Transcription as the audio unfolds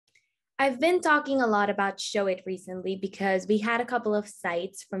I've been talking a lot about Showit recently because we had a couple of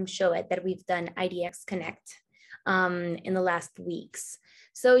sites from Showit that we've done IDX Connect in the last weeks.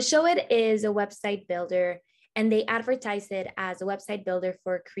 So Showit is a website builder and they advertise it as a website builder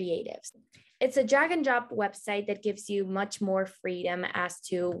for creatives. It's a drag and drop website that gives you much more freedom as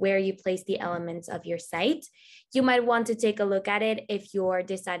to where you place the elements of your site. You might want to take a look at it if you're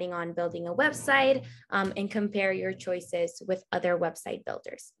deciding on building a website and compare your choices with other website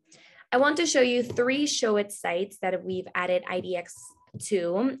builders. I want to show you 3 Showit sites that we've added IDX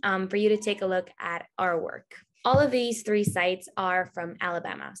to for you to take a look at our work. All of these 3 sites are from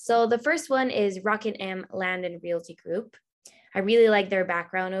Alabama. So the first one is Rocket M Land and Realty Group. I really like their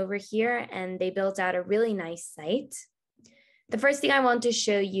background over here and they built out a really nice site. The first thing I want to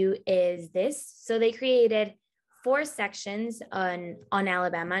show you is this. So they created 4 sections on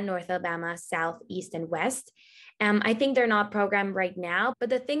Alabama, North Alabama, South, East, and West. I think they're not programmed right now, but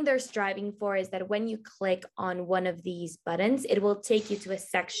the thing they're striving for is that when you click on one of these buttons, it will take you to a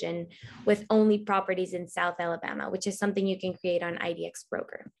section with only properties in South Alabama, which is something you can create on IDX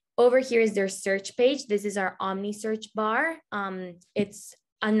Broker. Over here is their search page. This is our Omni search bar. It's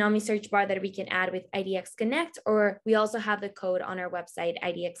an Omni search bar that we can add with IDX Connect, or we also have the code on our website,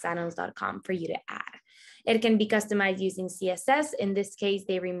 idxannals.com, for you to add. It can be customized using CSS. In this case,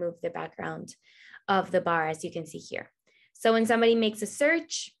 they removed the background of the bar, as you can see here. So when somebody makes a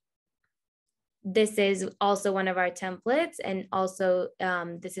search, this is also one of our templates. And also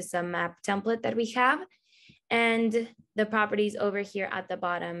this is a map template that we have. And the properties over here at the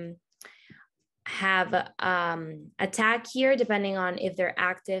bottom have a tag here, depending on if they're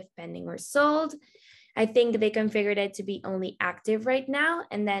active, pending, or sold. I think they configured it to be only active right now.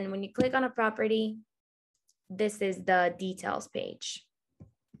 And then when you click on a property, this is the details page.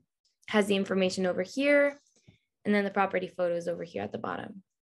 Has the information over here, and then the property photos over here at the bottom.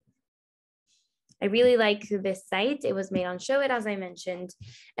 I really like this site. It was made on Showit, as I mentioned,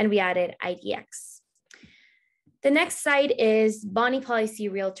 and we added IDX. The next site is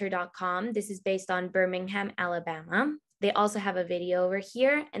bonniepolicyrealtor.com. This is based on Birmingham, Alabama. They also have a video over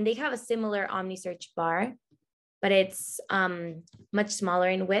here, and they have a similar Omni search bar, but it's much smaller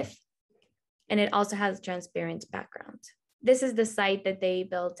in width, and it also has a transparent background. This is the site that they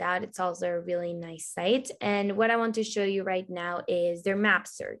built out. It's also a really nice site. And what I want to show you right now is their map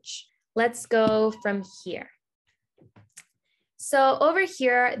search. Let's go from here. So over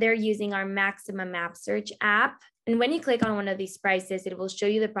here, they're using our Maxima Map Search app. And when you click on one of these prices, it will show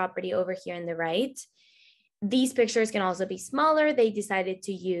you the property over here on the right. These pictures can also be smaller. They decided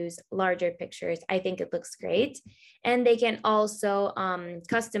to use larger pictures. I think it looks great. And they can also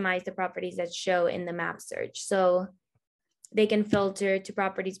customize the properties that show in the map search. So they can filter to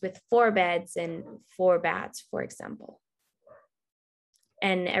properties with 4 beds and 4 baths, for example.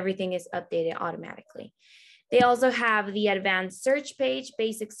 And everything is updated automatically. They also have the advanced search page,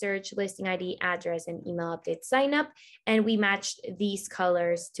 basic search, listing ID, address, and email update sign up. And we matched these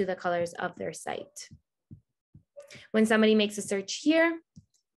colors to the colors of their site. When somebody makes a search here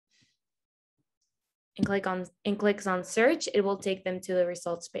and clicks on search, it will take them to the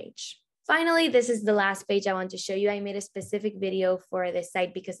results page. Finally, this is the last page I want to show you. I made a specific video for this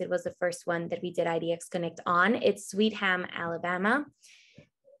site because it was the first one that we did IDX Connect on. It's Sweetham, Alabama.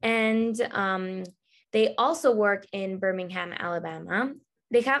 And they also work in Birmingham, Alabama.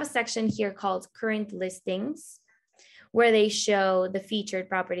 They have a section here called Current Listings, where they show the featured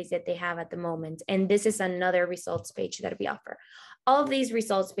properties that they have at the moment. And this is another results page that we offer. All of these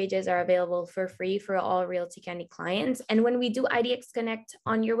results pages are available for free for all Realty Candy clients. And when we do IDX Connect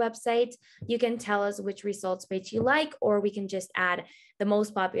on your website, you can tell us which results page you like, or we can just add the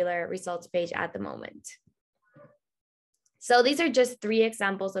most popular results page at the moment. So these are just 3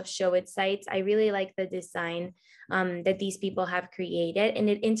 examples of Showit sites. I really like the design that these people have created, and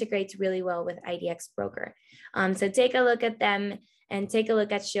it integrates really well with IDX Broker. So take a look at them and take a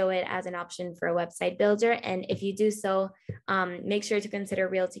look at Showit as an option for a website builder. And if you do so, make sure to consider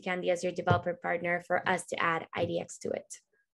Realty Candy as your developer partner for us to add IDX to it.